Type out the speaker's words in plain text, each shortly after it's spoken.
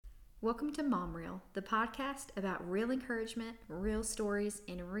Welcome to Mom Reel, the podcast about real encouragement, real stories,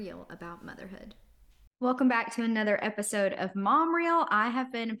 and real about motherhood. Welcome back to another episode of Mom Reel. I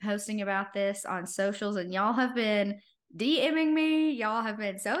have been posting about this on socials, and y'all have been DMing me. Y'all have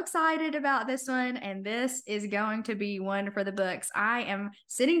been so excited about this one, and this is going to be one for the books. I am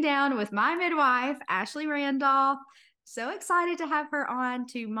sitting down with my midwife, Ashli Randolph. So excited to have her on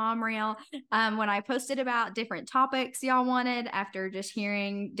to Mom Reel. When I posted about different topics y'all wanted after just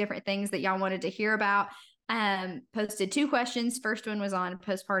hearing different things that y'all wanted to hear about, posted two questions. First one was on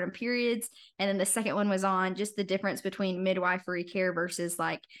postpartum periods, and then the second one was on just the difference between midwifery care versus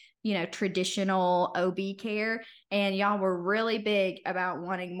traditional OB care. And y'all were really big about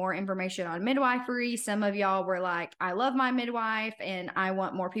wanting more information on midwifery. Some of y'all were like, I love my midwife and I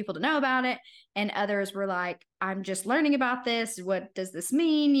want more people to know about it. And others were like, I'm just learning about this. What does this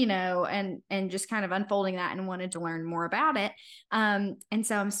mean? And just kind of unfolding that and wanted to learn more about it. And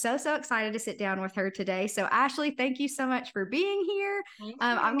so I'm so excited to sit down with her today. So Ashli, thank you so much for being here. Thank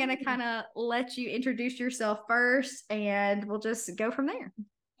I'm you. going to kind of let you introduce yourself first and we'll just go from there.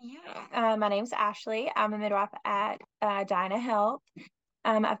 Yeah, my name's Ashli. I'm a midwife at Dinah Health.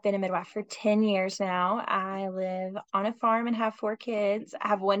 I've been a midwife for 10 years now. I live on a farm and have four kids. I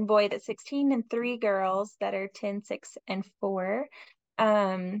have one boy that's 16 and three girls that are 10, 6, and 4.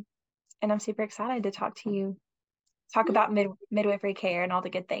 And I'm super excited to talk to you, talk Yeah. about midwifery care and all the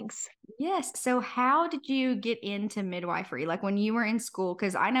good things. Yes. So how did you get into midwifery? Like when you were in school,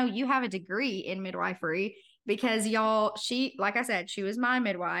 because I know you have a degree in midwifery because like I said, she was my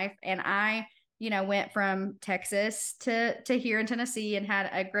midwife and I, went from Texas to here in Tennessee and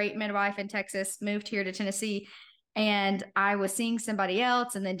had a great midwife in Texas, moved here to Tennessee. And I was seeing somebody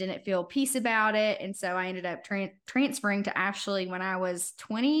else and then didn't feel peace about it. And so I ended up transferring to Ashli when I was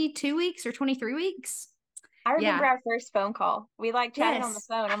 22 weeks or 23 weeks. I remember Yeah. our first phone call. We like chatted on the Yes.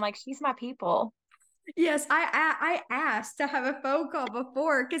 phone. I'm like, she's my people. Yes, I asked to have a phone call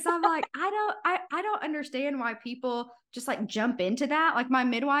before because I'm like I don't understand why people just like jump into that. Like my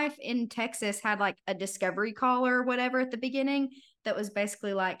midwife in Texas had like a discovery call or whatever at the beginning that was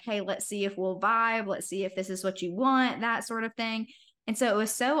basically like, hey, let's see if we'll vibe, let's see if this is what you want, that sort of thing. And so it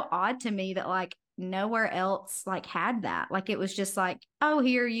was so odd to me that like nowhere else like had that. Like it was just like, oh,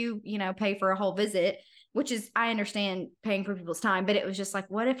 here you pay for a whole visit, which is I understand paying for people's time, but it was just like,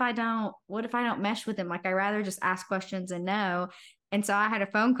 what if I don't mesh with them? Like I rather just ask questions and know. And so I had a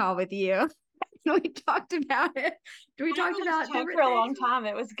phone call with you. We talked about it. We I talked remember this about chat for different a things. long time.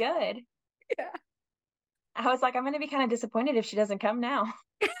 It was good. Yeah. I was like, I'm going to be kind of disappointed if she doesn't come now.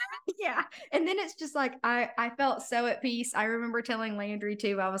 Yeah. And then it's just like I felt so at peace. I remember telling Landry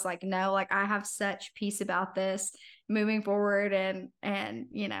too, I was like, no, like I have such peace about this moving forward and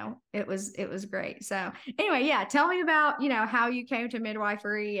it was great. So anyway, yeah, tell me about, how you came to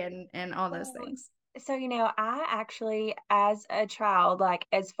midwifery and all those So, things. I actually, as a child, like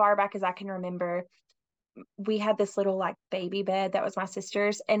as far back as I can remember, we had this little like baby bed that was my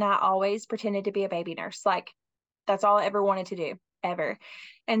sister's, and I always pretended to be a baby nurse. Like that's all I ever wanted to do, ever.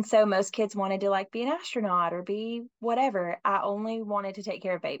 And so most kids wanted to like be an astronaut or be whatever. I only wanted to take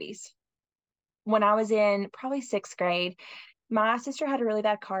care of babies. When I was in probably sixth grade, my sister had a really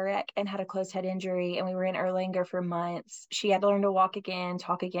bad car wreck and had a closed head injury, and we were in Erlanger for months. She had to learn to walk again,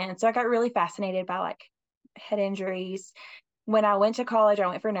 talk again. So I got really fascinated by like head injuries. When I went to college, I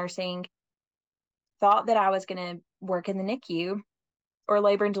went for nursing, thought that I was going to work in the NICU or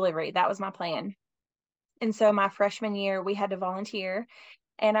labor and delivery. That was my plan. And so my freshman year, we had to volunteer.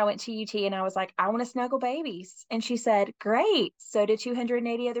 And I went to UT and I was like, I want to snuggle babies. And she said, great. So did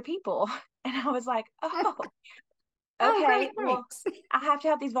 280 other people. And I was like, oh, Oh, okay, great. well, Thanks. I have to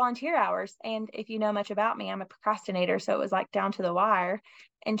have these volunteer hours. And if you know much about me, I'm a procrastinator. So it was like down to the wire.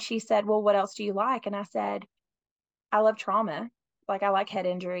 And she said, well, what else do you like? And I said, I love trauma. Like I like head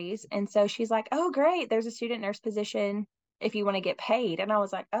injuries. And so she's like, oh, great. There's a student nurse position if you want to get paid. And I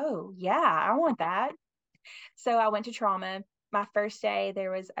was like, oh, yeah, I want that. So I went to trauma. My first day,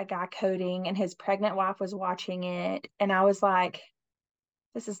 there was a guy coding and his pregnant wife was watching it. And I was like,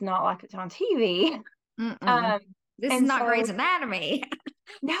 this is not like it's on TV. Mm-mm. Um, This is and not so Grey's Anatomy.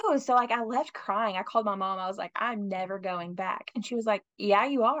 No, so like I left crying. I called my mom. I was like, I'm never going back. And she was like, yeah,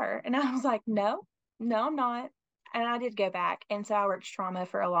 you are. And I was like, no, no, I'm not. And I did go back. And so I worked trauma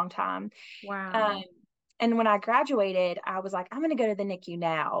for a long time. Um, Wow. and when I graduated, I was like, I'm going to go to the NICU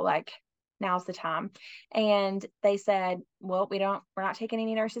now. Like, now's the time. And they said, well, we're not taking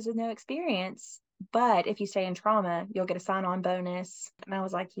any nurses with no experience. But if you stay in trauma, you'll get a sign-on bonus. And I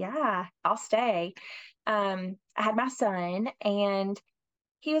was like, yeah, I'll stay. I had my son and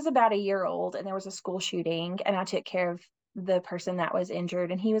he was about a year old and there was a school shooting and I took care of the person that was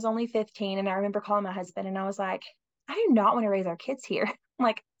injured, and he was only 15. And I remember calling my husband and I was like, I do not want to raise our kids here.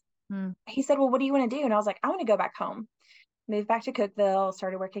 Like, he said, well, what do you want to do? And I was like, I want to go back home. Moved back to Cookeville,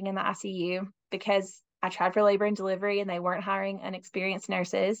 started working in the ICU because I tried for labor and delivery and they weren't hiring inexperienced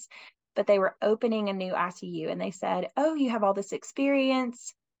nurses, but they were opening a new ICU and they said, oh, you have all this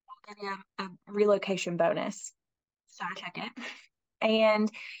experience. We'll give you a relocation bonus. So I took it. And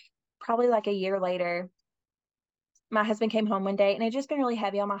probably like a year later, my husband came home one day and it had just been really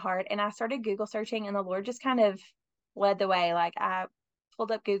heavy on my heart. And I started Google searching and the Lord just kind of led the way. Like I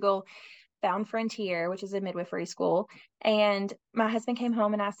pulled up Google, found Frontier, which is a midwifery school. And my husband came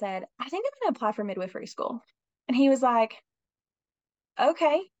home and I said, I think I'm going to apply for midwifery school. And he was like,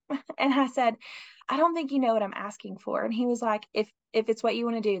 okay. And I said, I don't think you know what I'm asking for. And he was like, if it's what you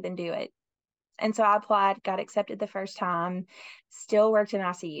want to do, then do it. And so I applied, got accepted the first time, still worked in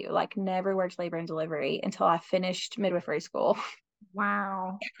ICU, like never worked labor and delivery until I finished midwifery school.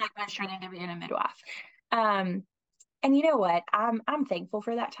 Wow. Like went straight into being a midwife. Um, and you know what? I'm thankful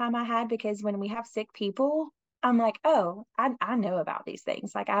for that time I had because when we have sick people, I'm like, oh, I know about these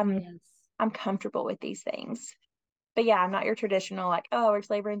things. Like Yes. I'm comfortable with these things. But yeah, I'm not your traditional like, oh, I worked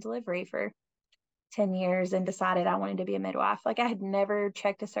labor and delivery for 10 years and decided I wanted to be a midwife. Like I had never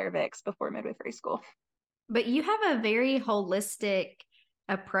checked a cervix before midwifery school. But you have a very holistic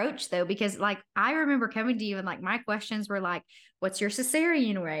approach though, because like I remember coming to you and like my questions were like, what's your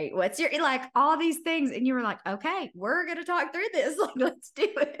cesarean rate? What's your like all these things? And you were like, okay, we're gonna talk through this. Like, let's do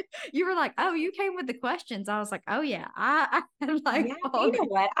it. You were like, oh, you came with the questions. I was like, oh yeah, I had like Yeah, all you know the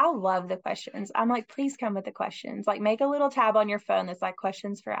what? I love the questions. I'm like, please come with the questions. Like, make a little tab on your phone that's like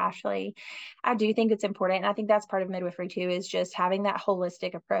questions for Ashli. I do think it's important. And I think that's part of midwifery too, is just having that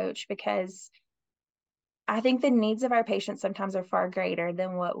holistic approach because I think the needs of our patients sometimes are far greater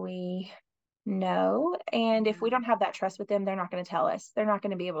than what we know. And if we don't have that trust with them, they're not going to tell us. They're not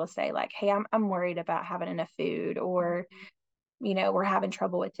going to be able to say, like, hey, I'm worried about having enough food, or, you know, we're having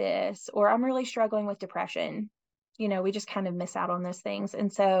trouble with this, or I'm really struggling with depression. You know, we just kind of miss out on those things.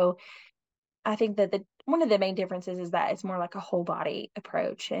 And so I think that the one of the main differences is that it's more like a whole body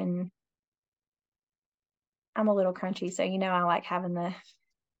approach. And I'm a little crunchy, so you know I like having the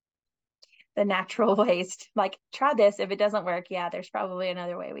natural ways. Like try this. If it doesn't work, yeah, there's probably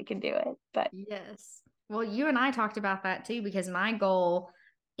another way we can do it. But Yes. Well, you and I talked about that too, because my goal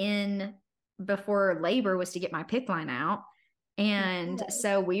in before labor was to get my PICC line out. And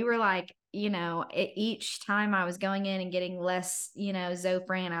so we were like, each time I was going in and getting less,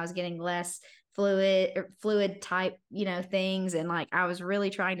 Zofran, I was getting less fluid type, things. And like, I was really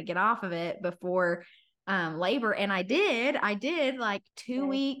trying to get off of it before labor. And I did like 2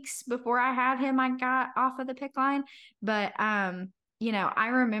 weeks before I had him, I got off of the PICC line. But, I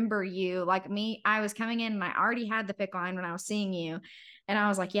remember you like me, I was coming in and I already had the PICC line when I was seeing you. And I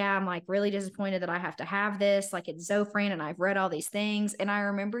was like, yeah, I'm like really disappointed that I have to have this. Like it's Zofran and I've read all these things. And I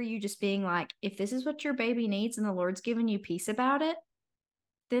remember you just being like, if this is what your baby needs and the Lord's given you peace about it,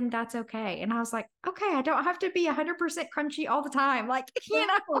 then that's okay. And I was like, okay, I don't have to be 100% crunchy all the time. Like,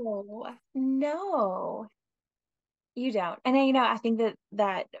 no, you don't. And then, you know, I think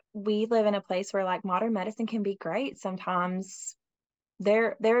that we live in a place where like modern medicine can be great sometimes.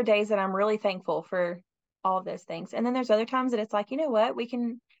 There are days that I'm really thankful for all of those things. And then there's other times that it's like, you know what,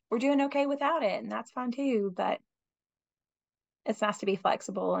 we're doing okay without it, and that's fine too. But it's nice to be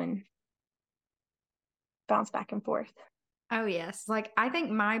flexible and bounce back and forth. oh, yes. Like, I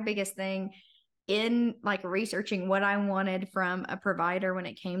think my biggest thing in like researching what I wanted from a provider when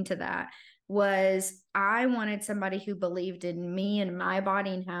it came to that was I wanted somebody who believed in me and my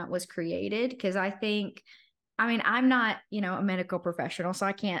body and how it was created. Cause I mean, I'm not, a medical professional, so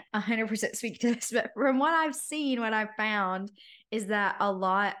I can't 100% speak to this, but from what I've seen, what I've found is that a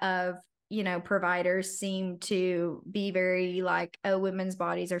lot of, providers seem to be very like, oh, women's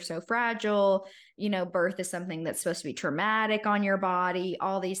bodies are so fragile. Birth is something that's supposed to be traumatic on your body,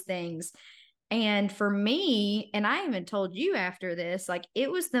 all these things. And for me, and I even told you after this, like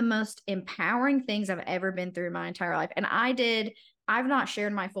it was the most empowering things I've ever been through my entire life. And I've not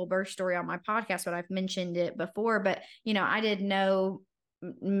shared my full birth story on my podcast, but I've mentioned it before. But, I did no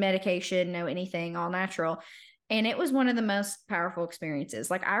medication, no anything, all natural. And it was one of the most powerful experiences.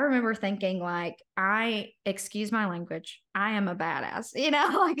 Like I remember thinking, like, excuse my language, I am a badass.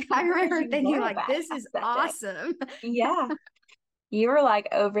 Like I remember You thinking, were a like, this badass is that day. awesome. Yeah. You were like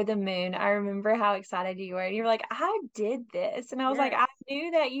over the moon. I remember how excited you were. You were like, I did this. And I was like, Yes. I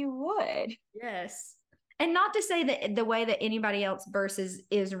knew that you would. Yes. And not to say that the way that anybody else versus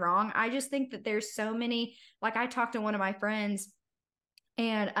is wrong. I just think that there's so many, like I talked to one of my friends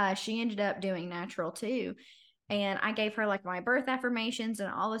and she ended up doing natural too. And I gave her like my birth affirmations and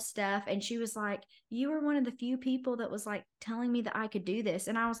all this stuff. And she was like, you were one of the few people that was like telling me that I could do this.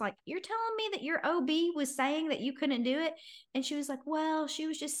 And I was like, you're telling me that your OB was saying that you couldn't do it? And she was like, well, she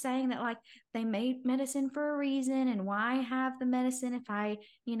was just saying that like they made medicine for a reason. And why have the medicine if I,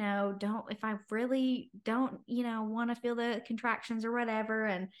 if I really don't, want to feel the contractions or whatever.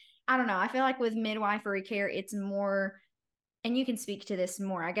 And I don't know. I feel like with midwifery care, it's more, and you can speak to this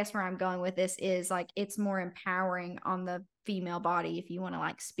more. I guess where I'm going with this is like it's more empowering on the female body if you want to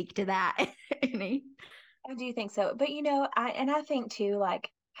like speak to that. I do think so. But I think too, like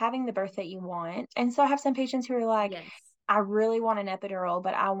having the birth that you want. And so I have some patients who are like, Yes. I really want an epidural,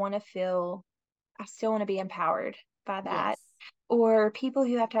 but I still want to be empowered by that. Yes. Or people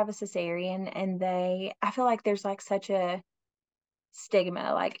who have to have a cesarean and I feel like there's like such a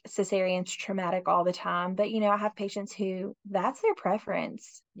stigma, like cesarean's traumatic all the time. But I have patients who that's their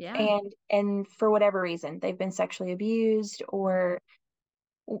preference. Yeah. And for whatever reason, they've been sexually abused or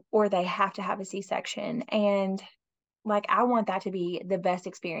they have to have a C-section. And like I want that to be the best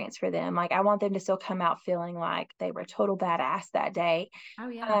experience for them. Like I want them to still come out feeling like they were a total badass that day. Oh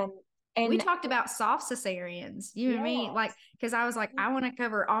yeah. Um, We and talked about soft cesareans, you and me, like yes, because I was like, I want to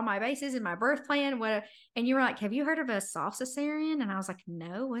cover all my bases in my birth plan. What and you were like, have you heard of a soft cesarean? And I was like,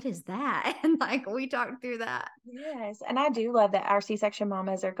 no, what is that? And like we talked through that. yes. And I do love that our C-section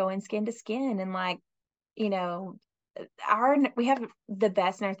mamas are going skin to skin and like, you know, we have the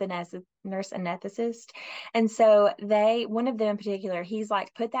best nurse anesthetist. And so one of them in particular, he's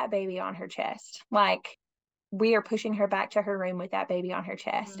like, put that baby on her chest. Like we are pushing her back to her room with that baby on her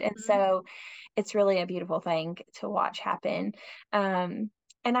chest. And Mm-hmm. so it's really a beautiful thing to watch happen. And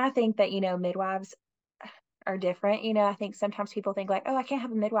I think that, midwives are different. I think sometimes people think like, oh, I can't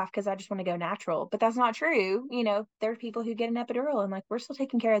have a midwife because I just want to go natural. But that's not true. There are people who get an epidural and like we're still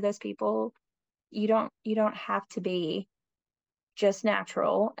taking care of those people. You don't have to be just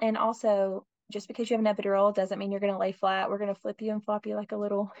natural. And also, just because you have an epidural doesn't mean you're going to lay flat. We're going to flip you and flop you like a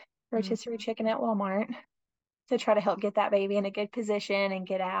little rotisserie Mm-hmm. chicken at Walmart to try to help get that baby in a good position and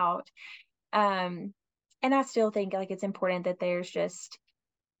get out. Um, and I still think like it's important that there's just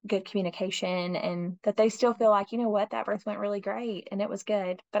good communication and that they still feel like, you know what, that birth went really great and it was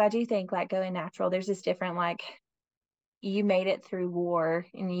good. But I do think like going natural, there's this different like you made it through war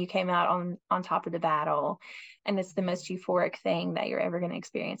and you came out on top of the battle and it's the most euphoric thing that you're ever going to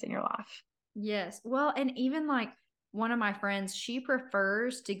experience in your life. Yes. Well, and even like one of my friends, she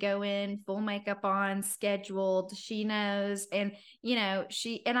prefers to go in full makeup on, scheduled. She knows, and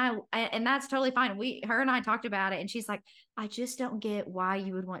she and that's totally fine. Her and I talked about it, and she's like, I just don't get why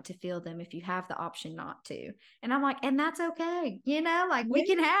you would want to feel them if you have the option not to. And I'm like, and that's okay. Like we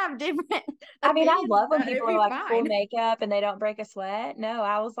can Yeah. have different I mean, I opinions love when about it. It'd people are be like full fine. makeup and they don't break a sweat. No,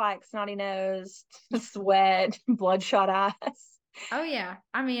 I was like snotty nose, sweat, bloodshot eyes. Oh yeah.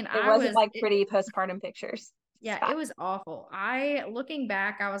 I mean, It I wasn't was like pretty postpartum pictures. It's Yeah, fine. it was awful. Looking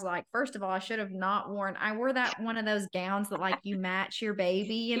back, I was like, first of all, I should have not worn, I wore that one of those gowns that like you match your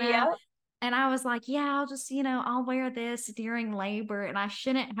baby. Yeah. And I was like, yeah, I'll just, I'll wear this during labor. And I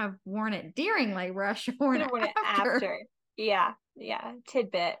shouldn't have worn it during labor. I should have worn Should have it worn it after. after. Yeah. Yeah.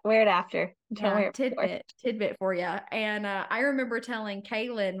 Tidbit. Wear it after. Don't Yeah, wear it before. tidbit for you. And I remember telling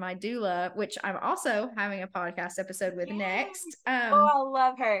Kaylin, my doula, which I'm also having a podcast episode with next. Yes. Oh, I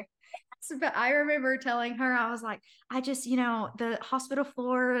love her. But I remember telling her, I was like, I just, the hospital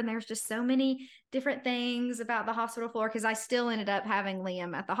floor, and there's just so many different things about the hospital floor because I still ended up having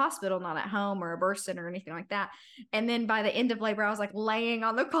Liam at the hospital, not at home or a birth center or anything like that. And then by the end of labor, I was like laying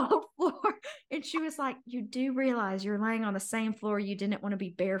on the cold floor. And she was like, you do realize you're laying on the same floor you didn't want to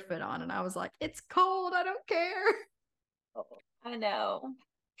be barefoot on. And I was like, it's cold. I don't care. Oh, I know.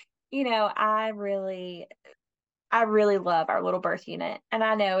 I really love our little birth unit. And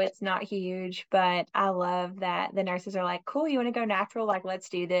I know it's not huge, but I love that the nurses are like, cool, you want to go natural? Like, let's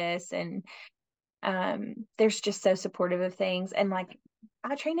do this. And there's just so supportive of things. And like,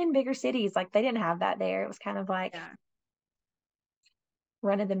 I trained in bigger cities. Like, they didn't have that there. It was kind of like Yeah.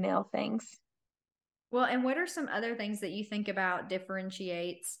 run of the mill things. Well, and what are some other things that you think about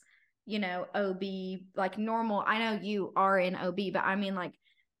differentiates, OB, like normal? I know you are in OB, but I mean like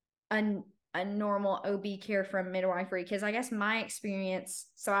a, a normal OB care from midwifery. Because I guess my experience,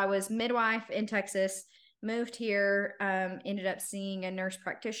 so I was midwife in Texas, moved here, ended up seeing a nurse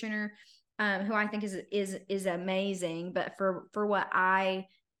practitioner, who I think is amazing. But for what I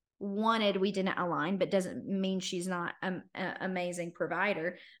wanted, we didn't align, but doesn't mean she's not an amazing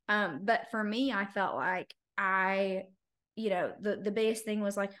provider. But for me, I felt like the biggest thing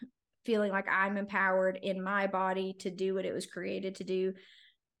was like feeling like I'm empowered in my body to do what it was created to do.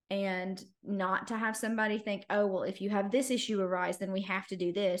 and not to have somebody think, oh, well, if you have this issue arise, then we have to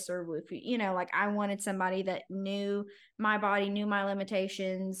do this. Or if like I wanted somebody that knew my body, knew my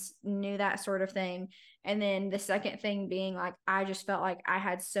limitations, knew that sort of thing. And then the second thing being like, I just felt like I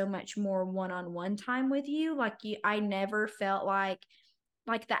had so much more one-on-one time with you. Like I never felt like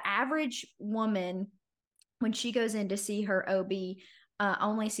the average woman, when she goes in to see her OB,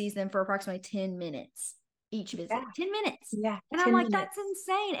 only sees them for approximately 10 minutes each Yeah. visit. 10 minutes. Yeah. And I'm 10 like, minutes. that's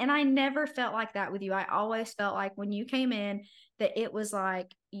insane. And I never felt like that with you. I always felt like when you came in, that it was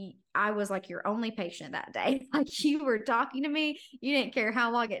like I was like your only patient that day. Like you were talking to me. You didn't care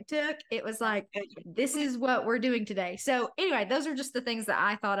how long it took. It was like, this is what we're doing today. So, anyway, those are just the things that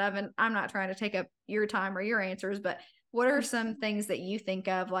I thought of. And I'm not trying to take up your time or your answers, but what are some things that you think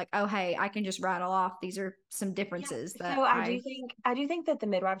of like, oh, hey, I can just rattle off, these are some Yeah. differences that So I do think that the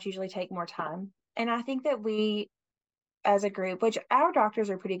midwives usually take more time. And I think that we as a group, which our doctors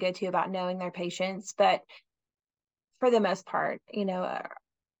are pretty good too about knowing their patients, but for the most part,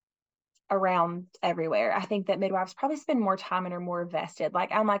 around everywhere, I think that midwives probably spend more time and are more vested.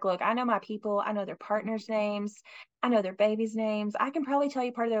 Like I'm like, look, I know my people, I know their partners' names, I know their babies' names. I can probably tell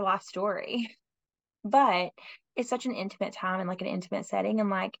you part of their life story. But it's such an intimate time and like an intimate setting.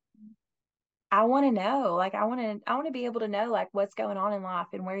 And like I want to know, like I want to be able to know like what's going on in life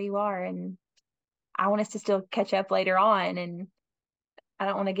and where you are. And I want us to still catch up later on. And I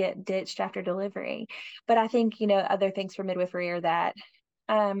don't want to get ditched after delivery. But I think, other things for midwifery are that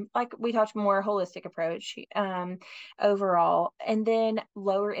like we talked more holistic approach overall, and then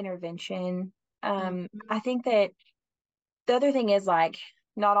lower intervention. Mhm. I think that the other thing is like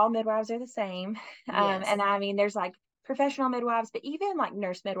not all midwives are the same. And Yes. I mean, there's like professional midwives, but even like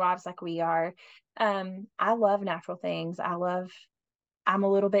nurse midwives, like we are. I love natural things. I'm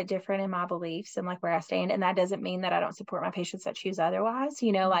a little bit different in my beliefs and like where I stand. And that doesn't mean that I don't support my patients that choose otherwise.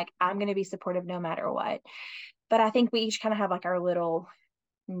 Mhm. Like I'm going to be supportive no matter what. But I think we each kind of have like our little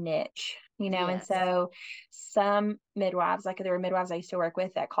niche, and Yes. so some midwives, like there were midwives I used to work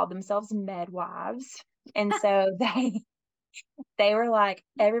with that called themselves midwives. And so they were like,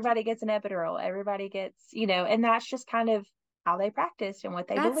 everybody gets an epidural, everybody gets, and that's just kind of how they practiced and what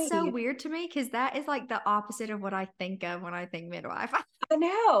they That's so believe. weird to me because that is like the opposite of what I think of when I think midwife. I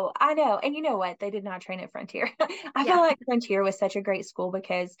know. And you know what? They did not train at Frontier. I feel Yeah. like Frontier was such a great school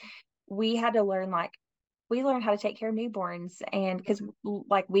because we had to learn like we learned how to take care of newborns, and because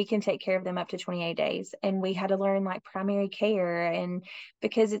like we can take care of them up to 28 days, and we had to learn like primary care, and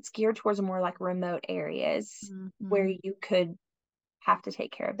because it's geared towards more like remote areas where Mhm. you could have to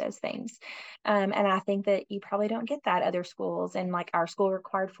take care of those things. And I think that you probably don't get that other schools, and like our school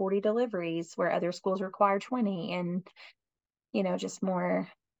required 40 deliveries where other schools require 20, and just more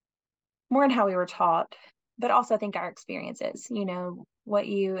in how we were taught, but also I think our experiences, what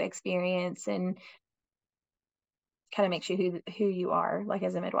you experience and kind of makes you who you are, like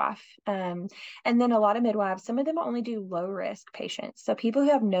as a midwife. And then a lot of midwives, some of them only do low risk patients. So people who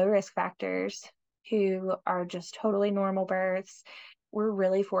have no risk factors, who are just totally normal births. We're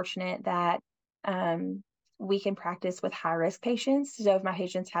really fortunate that um, we can practice with high risk patients. So if my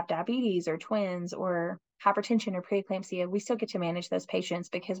patients have diabetes or twins or hypertension or preeclampsia, we still get to manage those patients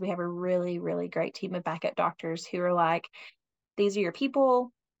because we have a really, really great team of backup doctors who are like, these are your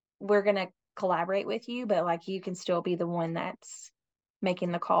people. We're going to collaborate with you, but like you can still be the one that's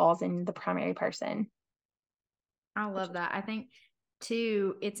making the calls and the primary person. I Which love is that. I think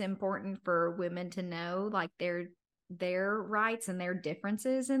too, it's important for women to know like their rights and their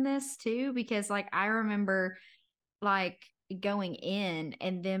differences in this too, because like I remember like going in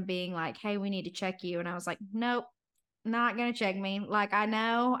and them being like, hey, we need to check you. And I was like, nope, not gonna check me. Like I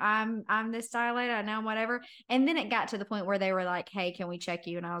know I'm this dilated, I know whatever. And then it got to the point where they were like, hey, can we check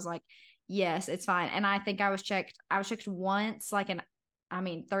you? And I was like, yes, it's fine. And I think I was checked once, like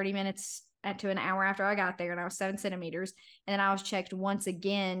 30 minutes to an hour after I got there, and I was 7 centimeters. And then I was checked once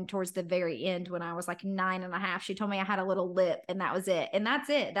again towards the very end when I was like 9.5. She told me I had a little lip, and that was it. And that's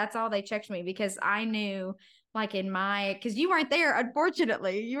it. That's all they checked me because I knew, like because you weren't there,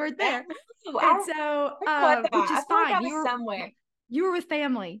 unfortunately. You weren't yeah. there. Ooh, And so, where was which I? is I feel like I fine. was somewhere. You were with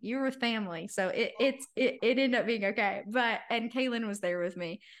family. You were with family. So it ended up being okay. But and Kaylin was there with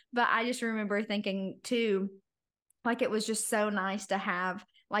me. But I just remember thinking too, like it was just so nice to have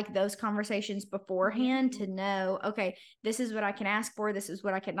like those conversations beforehand Yeah. to know, okay, this is what I can ask for, this is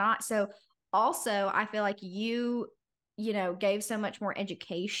what I cannot. So also I feel like gave so much more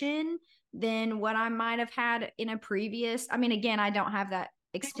education than what I might have had in a previous. I mean, again, I don't have that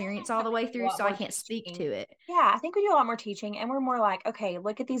I feel like experience I all feel the like way we do a through, lot so I more can't speak to teaching. it. Yeah, I think we do a lot more teaching, and we're more like, okay,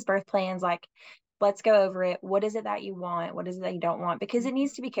 look at these birth plans. Like let's go over it. What is it that you want? What is it that you don't want? Because it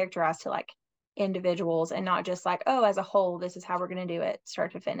needs to be characterized to like individuals and not just like, oh, as a whole, this is how we're going to do it,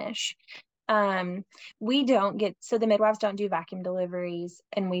 start to finish. We don't get, so the midwives don't do vacuum deliveries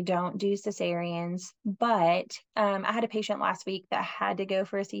and we don't do cesareans, but I had a patient last week that had to go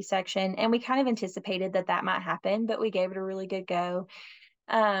for a C-section, and we kind of anticipated that that might happen, but we gave it a really good go.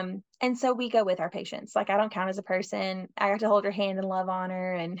 And so we go with our patients. Like, I don't count as a person. I got to hold her hand and love on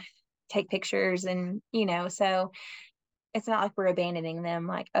her and take pictures, and so it's not like we're abandoning them,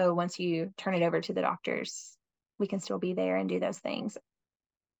 like, oh, once you turn it over to the doctors, we can still be there and do those things.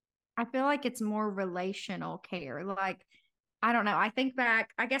 I feel like it's more relational care. Like, I don't know. I think back,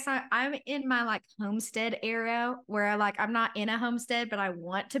 I guess I'm in my like homestead era where like I'm not in a homestead, but I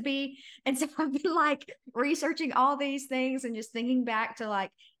want to be. And so I've been like researching all these things and just thinking back to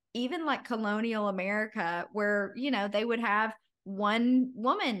like even like colonial America where, they would have one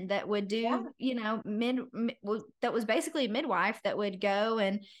woman that would Yeah, do, that was basically a midwife that would go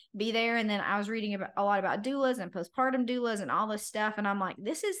and be there. And then I was reading about a lot about doulas and postpartum doulas and all this stuff. And I'm like,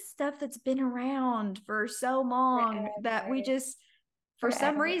 this is stuff that's been around for so long that we forever, just, for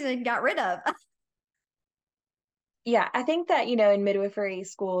some forever. reason, got rid of. Yeah, I think that, in midwifery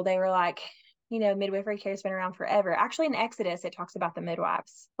school, they were like, midwifery care has been around forever. Actually, in Exodus, it talks about the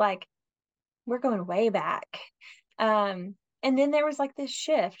midwives. Like, we're going way back. And then there was like this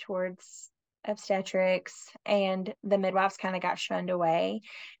shift towards obstetrics, and the midwives kind of got shunned away.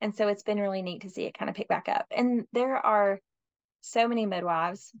 And so it's been really neat to see it kind of pick back up. And there are so many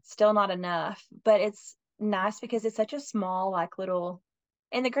midwives, still not enough, but it's nice because it's such a small, like little,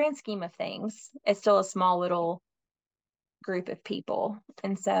 in the grand scheme of things, it's still a small little group of people.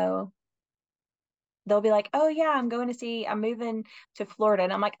 And so they'll be like, oh, yeah, I'm moving to Florida.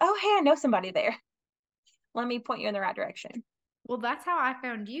 And I'm like, oh, hey, I know somebody there. Let me point you in the right direction. Well, that's how I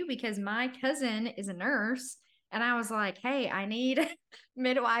found you because my cousin is a nurse. And I was like, hey, I need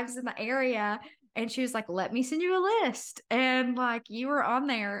midwives in the area. And she was like, let me send you a list. And like you were on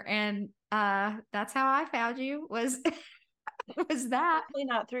there. And that's how I found you was was that. Hopefully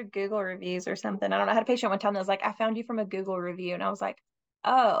not through Google reviews or something. I don't know. I had a patient one time that was like, I found you from a Google review. And I was like,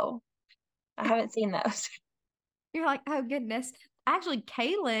 oh, I haven't seen those. You're like, oh goodness. Actually,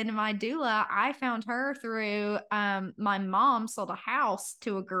 Kaylin, my doula, I found her through my mom sold a house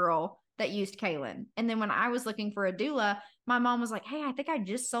to a girl that used Kaylin. And then when I was looking for a doula, my mom was like, hey, I think I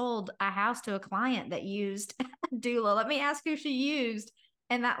just sold a house to a client that used doula. Let me ask who she used.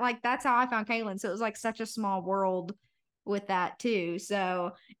 And that's how I found Kaylin. So it was like such a small world with that too.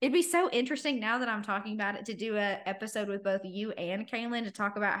 So it'd be so interesting now that I'm talking about it to do a episode with both you and Kaylin to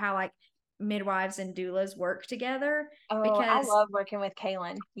talk about how like midwives and doulas work together Oh, I because love working with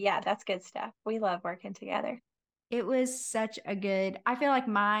Kaylin. Yeah, that's good stuff. We love working together. it was such a good, I feel like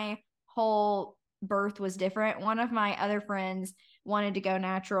my whole birth was different. One of my other friends wanted to go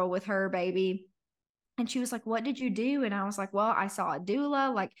natural with her baby. And she was like, what did you do? And I was like, well, I saw a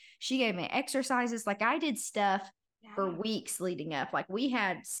doula. Like, she gave me exercises. Like, I did stuff for Yeah. weeks leading up. Like, we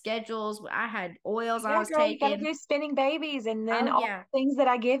had schedules. I had oils I Yeah, was girl, you got to taking. do spinning babies, and then Oh, all yeah. the things that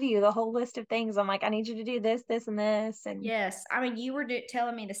I give you, the whole list of things. I'm like, I need you to do this, this, and this. And Yes. I mean, you were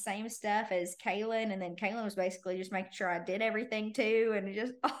telling me the same stuff as Kaylin, and then Kaylin was basically just making sure I did everything too, and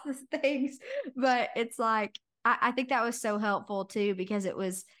just all the things. But it's like, I think that was so helpful too, because it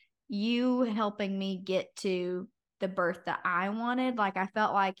was you helping me get to the birth that I wanted. Like, I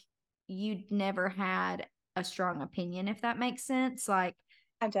felt like you'd never had a strong opinion, if that makes sense. Like,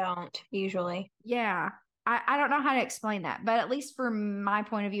 I don't usually. yeah. I don't know how to explain that, but at least from my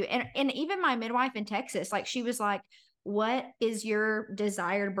point of view, and even my midwife in Texas, like she was like, what is your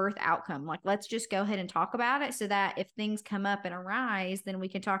desired birth outcome? Like, let's just go ahead and talk about it so that if things come up and arise, then we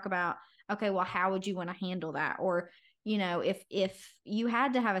can talk about, okay, well, how would you want to handle that? Or, if you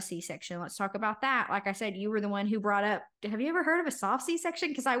had to have a C-section, let's talk about that. Like I said, you were the one who brought up, have you ever heard of a soft C-section?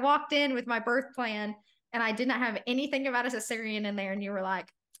 Because I walked in with my birth plan and I did not have anything about a cesarean in there. And you were like,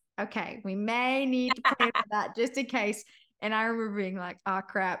 okay, we may need to plan for that just in case. And I remember being like, oh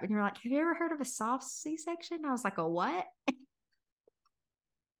crap. And you're like, have you ever heard of a soft C-section? I was like, a what?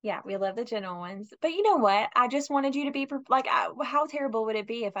 Yeah, we love the gentle ones. But you know what? I just wanted you to be like, how terrible would it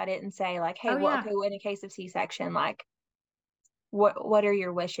be if I didn't say like, hey, Oh well, yeah. okay, well, in a case of C-section, like, what are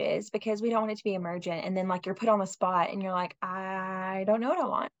your wishes? Because we don't want it to be emergent, and then like you're put on the spot, and you're like, I don't know what I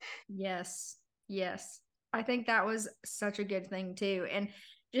want. Yes. Yes. I think that was such a good thing too. And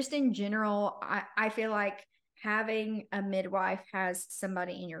just in general, I feel like having a midwife has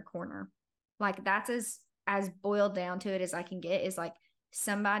somebody in your corner. Like that's as boiled down to it as I can get is like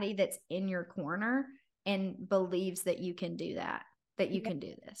somebody that's in your corner and believes that you can do that, that you Yeah, can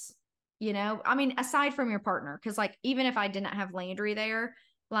do this. you know? I mean, aside from your partner, because like even if I didn't have Landry there,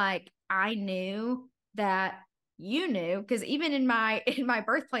 like I knew that you knew, because even in my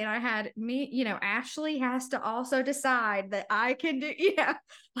birth plan, I had me, you know, Ashli has to also decide that I can do, yeah,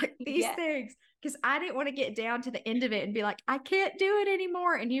 like these Yeah. things. Because I didn't want to get down to the end of it and be like, I can't do it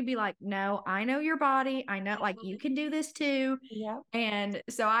anymore. And you'd be like, no, I know your body. I know, like, you can do this too. Yeah. And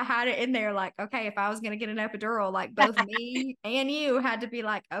so I had it in there like, okay, if I was going to get an epidural, like both me and you had to be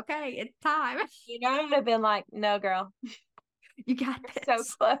like, okay, it's time. You know, I would have been like, no, girl, You got we're so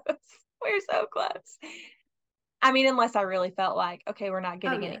this. close. We're so close. I mean, unless I really felt like, okay, we're not Oh,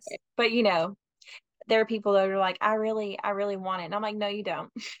 getting yes. anywhere. But you know, there are people that are like, I really want it. And I'm like, no, you don't.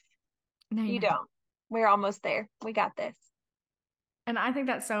 No, you You don't. don't. We're almost there. We got this. And I think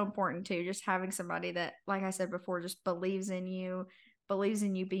that's so important too, just having somebody that, like I said before, just believes in you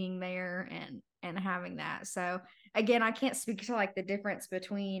being there and having that. So again, I can't speak to like the difference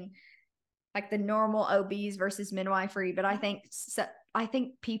between like the normal OBs versus midwifery, but I think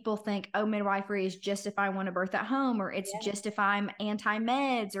people think, oh, midwifery is just if I want to birth at home, or it's Yeah. just if I'm anti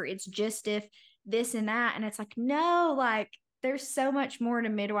meds, or it's just if this and that. And it's like, no, like there's so much more to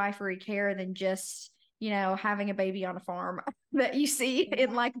midwifery care than just, you know, having a baby on a farm that you see in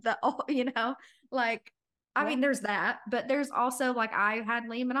Yeah. like the, you know, like, I Yeah. mean, there's that, but there's also like I had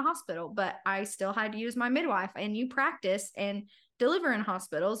Liam in a hospital, but I still had to use my midwife, and you practice and deliver in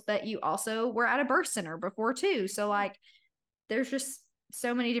hospitals, but you also were at a birth center before too. So like there's just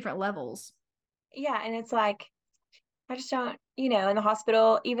so many different levels. Yeah. And it's like, I just don't, you know, in the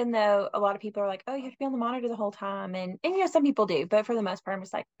hospital, even though a lot of people are like, oh, you have to be on the monitor the whole time. And you know, some people do, but for the most part, I'm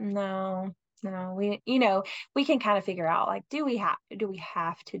just like, no, no, you know, we can kind of figure out like, do we have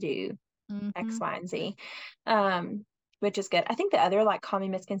to do X, Mm-hmm. Y, and Z? Um, which is good. I think the other like common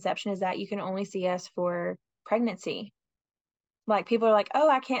misconception is that you can only see us for pregnancy. Like people are like, oh,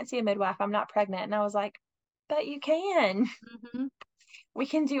 I can't see a midwife. I'm not pregnant. And I was like, but you can. Mm-hmm. We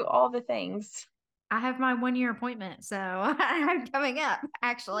can do all the things. I have my 1 year appointment, so I'm coming up Oh,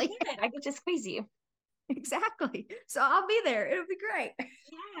 actually. good. I get to squeeze you. Exactly. So I'll be there. It'll be great.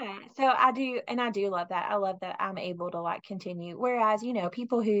 Yeah. So I do, and I do love that. I love that I'm able to like continue. Whereas, you know,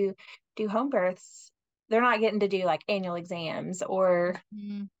 people who do home births, they're not getting to do like annual exams or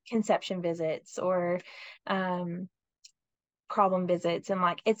Mm-hmm. conception visits or um problem visits. And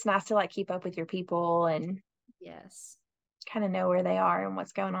like it's nice to like keep up with your people and Yes. kind of know where they are and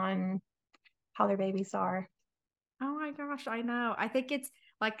what's going on, how their babies are. Oh my gosh, I know. I think it's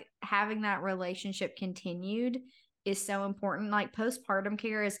like having that relationship continued is so important. Like postpartum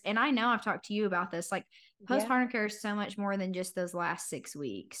care is, and I know I've talked to you about this, like Yeah, postpartum care is so much more than just those last 6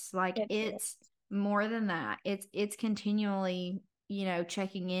 weeks. Like it is. it's more than that. It's continually, you know,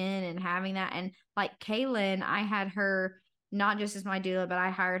 checking in and having that. And like Kaylin, I had her not just as my doula, but I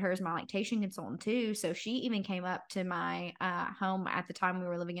hired her as my lactation consultant too. So she even came up to my home at the time we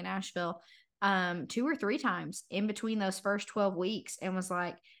were living in Asheville 2 or 3 times in between those first 12 weeks and was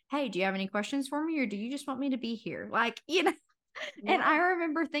like, hey, do you have any questions for me, or do you just want me to be here? Like, you know, and I Yeah.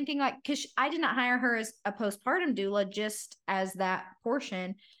 remember thinking like, because I did not hire her as a postpartum doula, just as that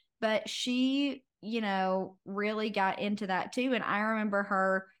portion, but she, you know, really got into that too. And I remember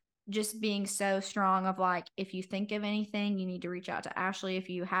her just being so strong of like, if you think of anything, you need to reach out to Ashli. If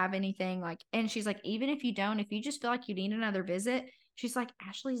you have anything, like, and she's like, even if you don't, if you just feel like you need another visit, she's like,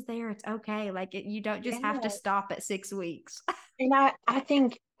 Ashli's there. It's okay. Like, you don't just have to Yeah. stop at 6 weeks. And I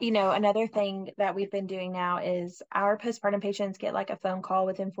think, you know, another thing that we've been doing now is our postpartum patients get like a phone call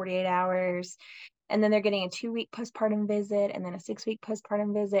within 48 hours. And then they're getting a 2 week postpartum visit and then a 6 week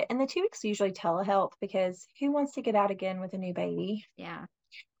postpartum visit. And the 2 weeks usually telehealth because who wants to get out again with a new baby? Yeah.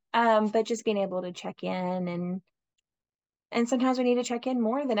 But just being able to check in and sometimes we need to check in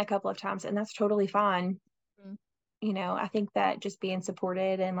more than a couple of times, and that's totally fine. Mm. You know, I think that just being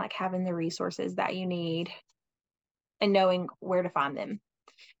supported and like having the resources that you need and knowing where to find them,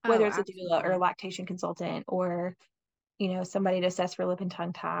 Oh, whether it's a doula or a absolutely. lactation consultant or, you know, somebody to assess for lip and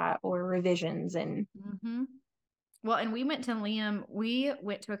tongue tie or revisions. And Mm-hmm. Well, and we went to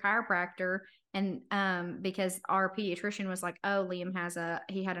a chiropractor, and because our pediatrician was like, oh, Liam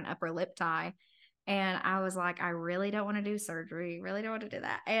he had an upper lip tie. And I was like, I really don't want to do surgery, really don't want to do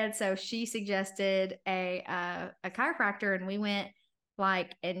that. And so she suggested a chiropractor, and we went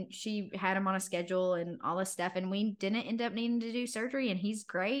like, and she had him on a schedule and all this stuff. And we didn't end up needing to do surgery, and he's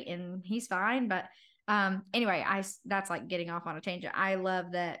great and he's fine. But anyway, that's like getting off on a tangent. I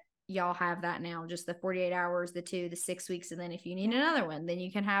love that y'all have that now, just the 48 hours, the 6 weeks, and then if you need yeah, another one, then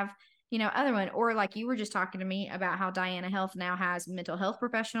you can have, you know, other one. Or like you were just talking to me about how Diana Health now has mental health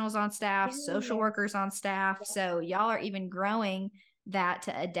professionals on staff, social yes, workers on staff, yeah, so y'all are even growing that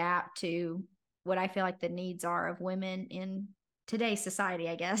to adapt to what I feel like the needs are of women in today's society,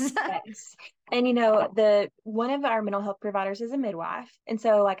 I guess. Yes. And the one of our mental health providers is a midwife. And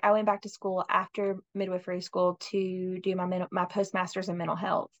so like I went back to school after midwifery school to do my postmasters in mental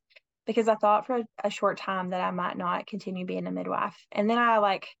health because I thought for a short time that I might not continue being a midwife. And then I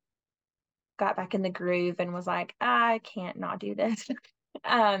like got back in the groove and was like, I can't not do this.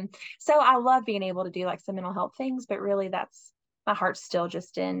 um, so I love being able to do like some mental health things, but really that's my heart's still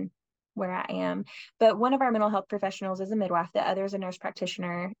just in where I am. But one of our mental health professionals is a midwife. The other is a nurse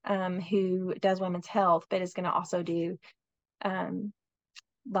practitioner who does women's health, but is going to also do um,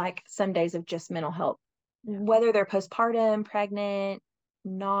 like some days of just mental health, whether they're postpartum, pregnant,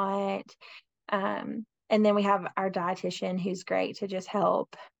 not. And then we have our dietitian who's great to just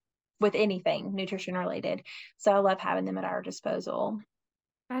help with anything nutrition related. So I love having them at our disposal.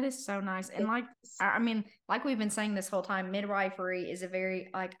 That is so nice. And like, I mean, like we've been saying this whole time, midwifery is a very,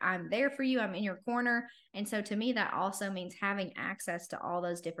 like, I'm there for you, I'm in your corner. And so to me, that also means having access to all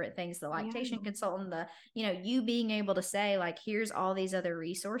those different things, the lactation consultant, you being able to say, like, here's all these other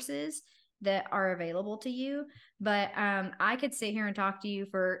resources that are available to you. But I could sit here and talk to you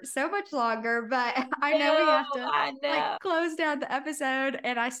for so much longer, but I know we have to like close down the episode.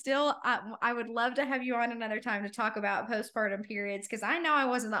 And I would love to have you on another time to talk about postpartum periods because I know I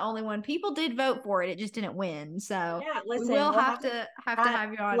wasn't the only one. People did vote for it; it just didn't win. So yeah, listen, we will have to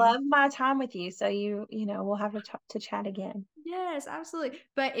have you on. Love my time with you. So we'll have to chat again. Yes, absolutely.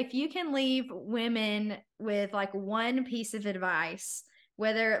 But if you can leave women with like one piece of advice,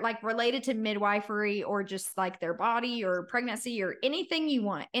 whether like related to midwifery or just like their body or pregnancy or anything you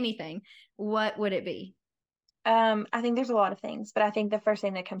want, anything, what would it be? I think there's a lot of things, but I think the first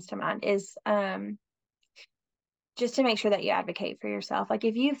thing that comes to mind is just to make sure that you advocate for yourself. Like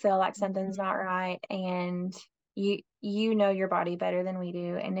if you feel like something's not right and you know your body better than we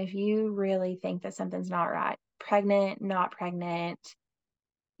do, and if you really think that something's not right, pregnant, not pregnant,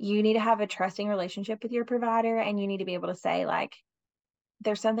 you need to have a trusting relationship with your provider, and you need to be able to say like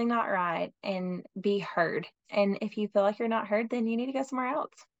there's something not right and be heard. And if you feel like you're not heard, then you need to go somewhere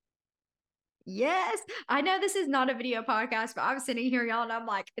else. Yes, I know this is not a video podcast, but I'm sitting here, y'all, and I'm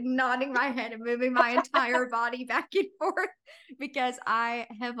like nodding my head and moving my entire body back and forth because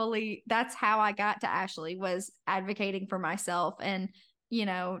that's how I got to Ashli, was advocating for myself and,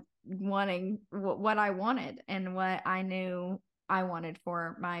 wanting what I wanted and what I knew I wanted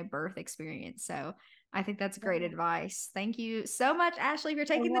for my birth experience. So I think that's great advice. Thank you so much, Ashli, for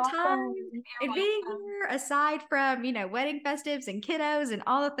taking the time and being here, aside from, wedding festives and kiddos and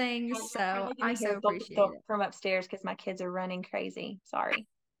all the things. So I so appreciate it. From upstairs because my kids are running crazy. Sorry.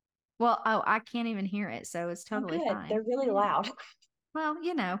 Well, I can't even hear it, so it's totally fine. They're really loud. Well,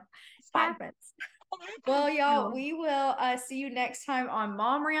 happens. Well, y'all, we will see you next time on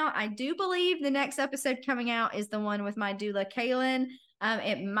Mom Reel. I do believe the next episode coming out is the one with my doula, Kaylin.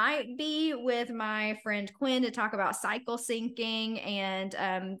 It might be with my friend Quinn to talk about cycle syncing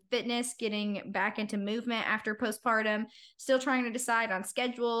and fitness, getting back into movement after postpartum. Still trying to decide on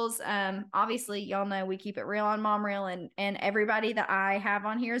schedules. Obviously, y'all know we keep it real on Mom Reel, and everybody that I have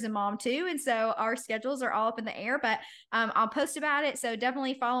on here is a mom too. And so our schedules are all up in the air, but I'll post about it. So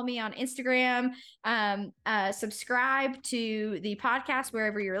definitely follow me on Instagram. Subscribe to the podcast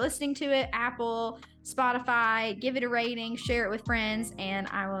wherever you're listening to it, Apple, Spotify, give it a rating, share it with friends, and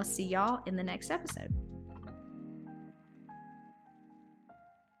I will see y'all in the next episode.